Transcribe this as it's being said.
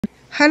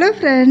Hello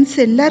friends,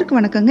 எல்லாருக்கும்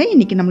வணக்கங்க.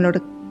 இன்றைக்கி நம்மளோட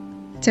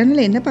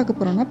சேனலில் என்ன பார்க்க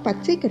போகிறோம்னா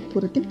பச்சை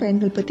கற்பூரத்தின்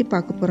பயன்கள் பற்றி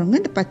பார்க்க போகிறோங்க.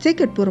 இந்த பச்சை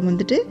கற்பூரம்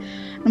வந்துட்டு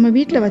நம்ம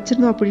வீட்டில்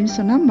வச்சுருந்தோம் அப்படின்னு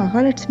சொன்னால்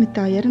மகாலட்சுமி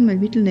தாயார் நம்ம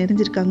வீட்டில்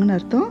நிறைஞ்சிருக்காங்கன்னு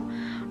அர்த்தம்.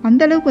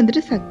 அந்தளவுக்கு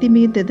வந்துட்டு சக்தி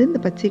மிகுந்தது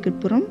இந்த பச்சை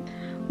கற்பூரம்.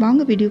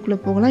 வாங்க வீடியோக்குள்ளே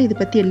போகலாம், இதை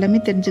பற்றி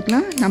எல்லாமே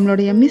தெரிஞ்சுக்கலாம்.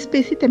 நம்மளோட Emmy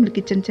Spacey Tamil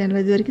kitchen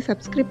channel இது வரைக்கும்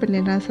சப்ஸ்கிரைப்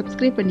பண்ணலைன்னா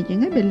சப்ஸ்கிரைப்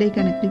பண்ணிக்கோங்க, பெல்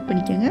ஐக்கானை கிளிக்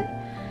பண்ணிக்கோங்க.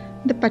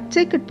 இந்த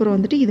பச்சை கற்பூரம்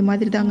வந்துட்டு இது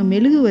மாதிரி தாங்க,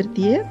 மெழுகு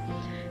வர்த்தியை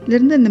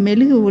இருந்து அந்த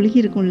மெழுகு ஒழுகி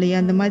இருக்கும் இல்லையா,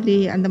 அந்த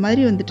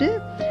மாதிரி வந்துட்டு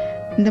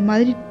இந்த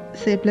மாதிரி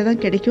ஷேப்பில் தான்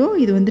கிடைக்கும்.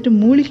 இது வந்துட்டு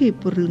மூலிகை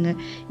பொருளுங்க.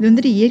 இது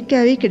வந்துட்டு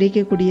இயற்கையாகவே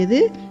கிடைக்கக்கூடியது.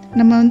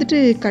 நம்ம வந்துட்டு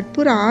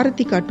கற்பூர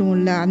ஆரத்தி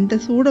காட்டுவோம்ல, அந்த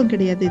சூடம்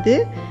கிடையாது இது.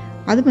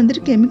 அது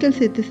வந்துட்டு கெமிக்கல்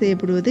சேர்த்து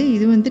செய்யப்படுவது.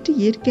 இது வந்துட்டு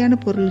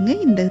இயற்கையான பொருளுங்க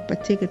இந்த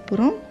பச்சை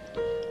கற்பூரம்.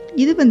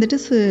 இது வந்துட்டு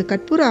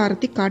கற்பூர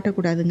ஆரத்தி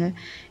காட்டக்கூடாதுங்க.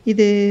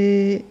 இது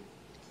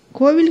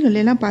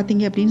கோவில்கள்லாம்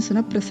பார்த்தீங்க அப்படின்னு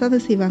சொன்னால்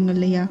பிரசாதம் செய்வாங்க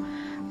இல்லையா,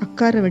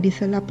 அக்கார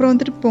வடிசல், அப்புறம்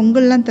வந்துட்டு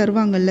பொங்கல்லாம்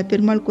தருவாங்கல்ல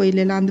பெருமாள்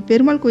கோயிலெல்லாம், அந்த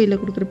பெருமாள் கோயிலில்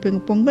கொடுக்குற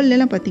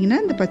பொங்கல்லாம் பார்த்தீங்கன்னா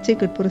இந்த பச்சை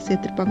கற்பூரம்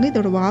சேர்த்துருப்பாங்க.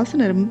 இதோட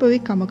வாசனை ரொம்பவே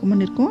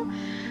கமகமன்னு இருக்கும்.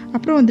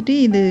 அப்புறம் வந்துட்டு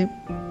இது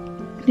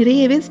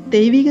நிறையவே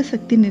தெய்வீக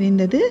சக்தி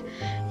நிறைந்தது.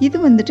 இது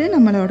வந்துட்டு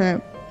நம்மளோட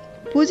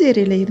பூஜை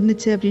அறையில்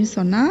இருந்துச்சு அப்படின்னு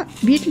சொன்னால்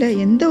வீட்டில்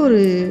எந்த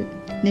ஒரு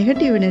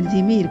நெகட்டிவ்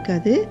எனர்ஜியுமே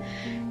இருக்காது.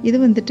 இது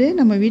வந்துட்டு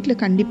நம்ம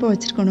வீட்டில் கண்டிப்பாக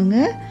வச்சுருக்கணுங்க.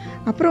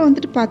 அப்புறம்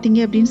வந்துட்டு பார்த்தீங்க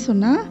அப்படின்னு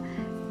சொன்னால்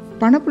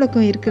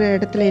பணப்புழக்கம் இருக்கிற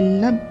இடத்துல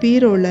எல்லாம்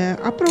பீரோவில்,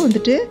 அப்புறம்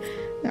வந்துட்டு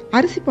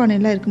அரிசி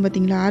பானையெல்லாம் இருக்கும்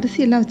பார்த்தீங்களா,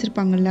 அரிசியெல்லாம்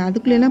வச்சுருப்பாங்கல்ல,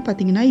 அதுக்குள்ளெல்லாம்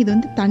பார்த்தீங்கன்னா இது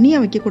வந்து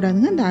தனியாக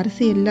வைக்கக்கூடாதுங்க. அந்த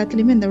அரிசி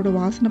எல்லாத்துலேயுமே அதோட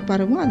வாசனை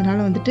பரவும்.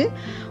 அதனால் வந்துட்டு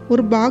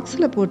ஒரு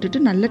பாக்ஸில்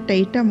போட்டுட்டு நல்லா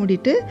டைட்டாக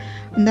மூடிட்டு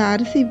அந்த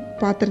அரிசி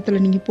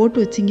பாத்திரத்தில் நீங்கள் போட்டு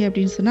வச்சிங்க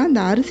அப்படின்னு சொன்னால்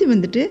அந்த அரிசி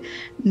வந்துட்டு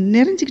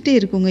நிறைஞ்சிக்கிட்டே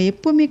இருக்குங்க,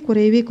 எப்போவுமே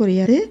குறையவே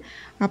குறையாது.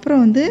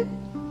 அப்புறம் வந்து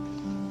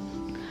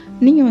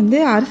நீங்கள் வந்து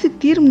அரிசி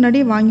தீர்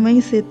முன்னாடியே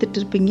வாங்கி சேர்த்துட்டு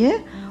இருப்பீங்க.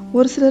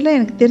 ஒரு சிலர்லாம்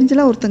எனக்கு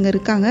தெரிஞ்சலாம் ஒருத்தங்க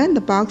இருக்காங்க,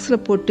 இந்த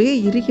பாக்ஸில் போட்டு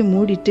இறுக்கி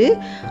மூடிட்டு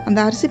அந்த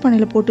அரிசி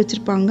பானையில் போட்டு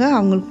வச்சுருப்பாங்க.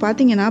 அவங்களுக்கு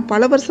பார்த்தீங்கன்னா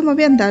பல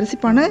வருஷமாகவே அந்த அரிசி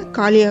பானை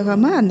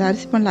காலியாகாமல் அந்த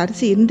அரிசி பானையில்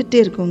அரிசி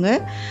இருந்துகிட்டே இருக்குங்க.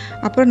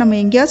 அப்புறம் நம்ம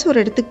எங்கேயாச்சும்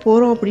ஒரு இடத்துக்கு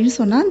போகிறோம் அப்படின்னு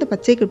சொன்னால் அந்த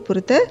பச்சை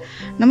கற்பூரத்தை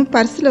நம்ம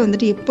பர்ஸில்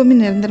வந்துட்டு எப்போவுமே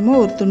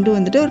நிரந்தரமாக ஒரு துண்டு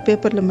வந்துட்டு ஒரு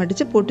பேப்பரில்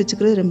மடித்து போட்டு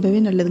வச்சுக்கிறது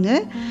ரொம்பவே நல்லதுங்க.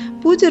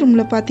 பூஜை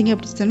ரூமில் பார்த்தீங்க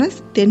அப்படின்னு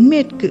சொன்னால்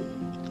தென்மேற்கு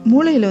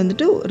மூளையில்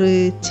வந்துட்டு ஒரு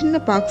சின்ன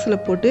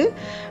பாக்ஸில் போட்டு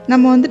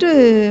நம்ம வந்துட்டு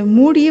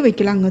மூடியே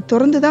வைக்கலாங்க.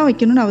 திறந்து தான்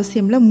வைக்கணும்னு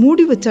அவசியம் இல்லை,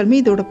 மூடி வச்சாலுமே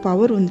இதோட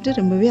பவர் வந்துட்டு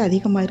ரொம்பவே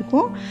அதிகமாக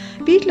இருக்கும்.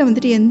 வீட்டில்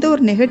வந்துட்டு எந்த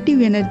ஒரு நெகட்டிவ்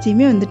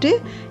எனர்ஜியுமே வந்துட்டு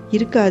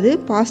இருக்காது,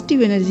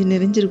 பாசிட்டிவ் எனர்ஜி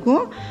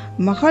நிறைஞ்சிருக்கும்.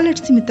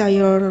 மகாலட்சுமி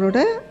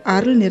தாயோட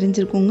அருள்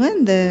நிறைஞ்சிருக்குங்க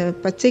இந்த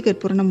பச்சை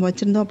கற்பூரம் நம்ம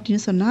வச்சுருந்தோம்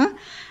அப்படின்னு சொன்னால்.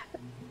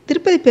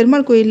 திருப்பதி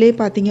பெருமாள் கோயிலே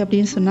பார்த்தீங்க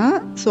அப்படின்னு சொன்னால்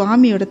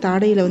சுவாமியோட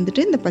தாடையில்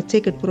வந்துட்டு இந்த பச்சை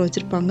கற்பூரம்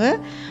வச்சுருப்பாங்க.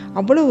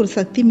 அவ்வளோ ஒரு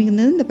சக்தி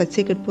மிகுந்தது இந்த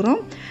பச்சை கற்பூரம்.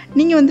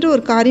 நீங்கள் வந்துட்டு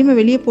ஒரு காரியமாக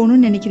வெளியே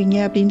போகணுன்னு நினைக்கிறீங்க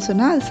அப்படின்னு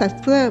சொன்னால் அது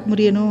சக்ஸஸ்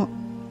முடியணும்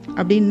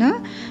அப்படின்னா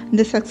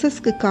இந்த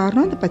சக்ஸஸ்க்கு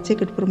காரணம் இந்த பச்சை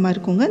கற்பூரமாக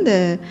இருக்குங்க. இந்த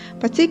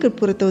பச்சை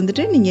கற்பூரத்தை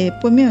வந்துட்டு நீங்கள்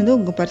எப்போவுமே வந்து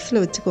உங்கள்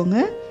பர்ஸில்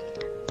வச்சுக்கோங்க.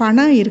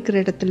 பணம் இருக்கிற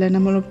இடத்துல,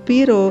 நம்மளோட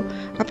பீரோ,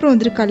 அப்புறம்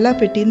வந்துட்டு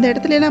கல்லாப்பெட்டி, இந்த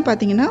இடத்துலலாம்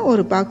பார்த்தீங்கன்னா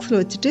ஒரு பாக்ஸில்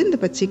வச்சுட்டு இந்த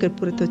பச்சை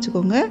கற்பூரத்தை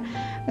வச்சுக்கோங்க.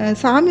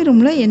 சாமி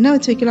ரூமில் என்ன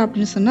வச்சு வைக்கலாம்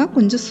அப்படின்னு சொன்னால்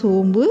கொஞ்சம்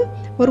சோம்பு,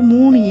 ஒரு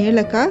 3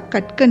 ஏலக்காய்,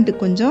 கட்கண்டு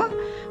கொஞ்சம்,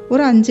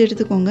 ஒரு 5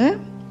 எடுத்துக்கோங்க,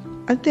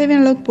 அது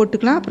தேவையான அளவுக்கு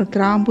போட்டுக்கலாம். அப்புறம்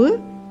கிராம்பு,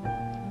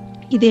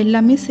 இது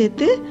எல்லாமே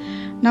சேர்த்து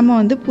நம்ம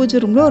வந்து பூஜை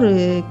ரூமில் ஒரு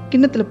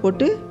கிண்ணத்தில்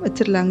போட்டு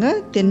வச்சிடலாங்க.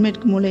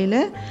 தென்மேற்கு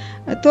மூலையில்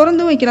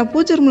திறந்து வைக்கலாம்.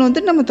 பூஜை ரூமில்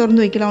வந்துட்டு நம்ம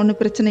திறந்து வைக்கலாம், ஒன்றும்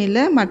பிரச்சனை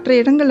இல்லை. மற்ற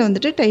இடங்களில்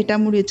வந்துட்டு டைட்டாக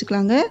மூடி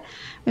வச்சுக்கலாங்க.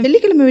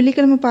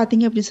 வெள்ளிக்கிழமை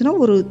பார்த்தீங்க அப்படின்னு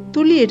சொன்னால் ஒரு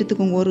துளி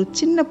எடுத்துக்கோங்க, ஒரு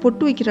சின்ன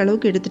பொட்டு வைக்கிற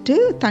அளவுக்கு எடுத்துகிட்டு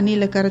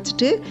தண்ணியில்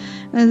கரைச்சிட்டு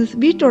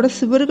வீட்டோட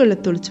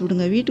சுவர்களில் தொளிச்சு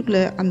விடுங்க.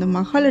 வீட்டுக்குள்ளே அந்த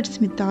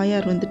மகாலட்சுமி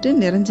தாயார் வந்துட்டு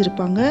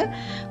நிறைஞ்சிருப்பாங்க.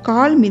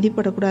 கால்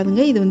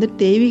மிதிப்படக்கூடாதுங்க. இது வந்து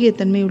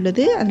தெய்வீகத்தன்மை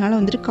உள்ளது, அதனால்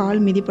வந்துட்டு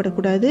கால்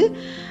மிதிப்படக்கூடாது.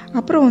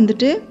 அப்புறம்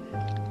வந்துட்டு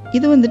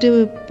இது வந்துட்டு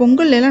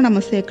பொங்கல்லாம் நம்ம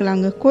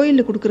சேர்க்கலாங்க.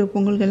 கோயிலில் கொடுக்குற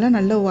பொங்கல்கள்லாம்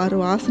நல்ல ஒரு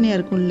வாசனையாக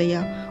இருக்கும்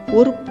இல்லையா,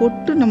 ஒரு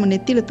பொட்டு நம்ம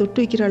நெத்தியில்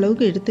தொட்டு வைக்கிற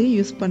அளவுக்கு எடுத்து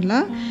யூஸ்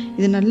பண்ணலாம்.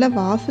 இது நல்ல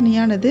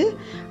வாசனையானது.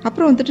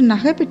 அப்புறம் வந்துட்டு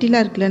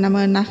நகைப்பெட்டிலாம் இருக்குல்ல,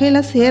 நம்ம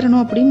நகையெல்லாம்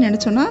சேரணும் அப்படின்னு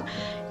நினச்சோன்னா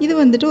இது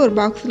வந்துட்டு ஒரு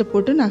பாக்ஸில்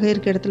போட்டு நகை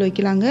இருக்க இடத்துல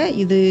வைக்கலாங்க.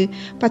 இது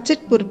பச்சை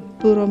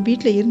கற்பூரம்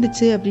வீட்டில்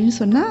இருந்துச்சு அப்படின்னு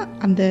சொன்னால்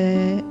அந்த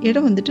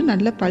இடம் வந்துட்டு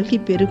நல்லா பல்கி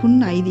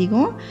பெருகுன்னு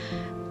ஐதீகம்.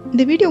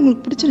 இந்த வீடியோ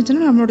உங்களுக்கு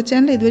பிடிச்சிருந்துச்சுன்னா நம்மளோட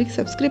சேனலை இது வரைக்கும்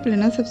சப்ஸ்கிரைப்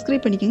பண்ணலைன்னா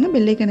சப்ஸ்கிரைப் பண்ணிக்கோங்க,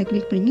 பெல் ஐக்கானை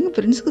கிளிக் பண்ணிக்கோங்க,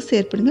 ஃப்ரெண்ட்ஸ்க்கு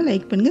ஷேர் பண்ணுங்கள்,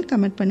 லைக் பண்ணுங்கள்,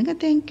 கமெண்ட் பண்ணுங்கள்.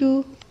 தேங்க்யூ.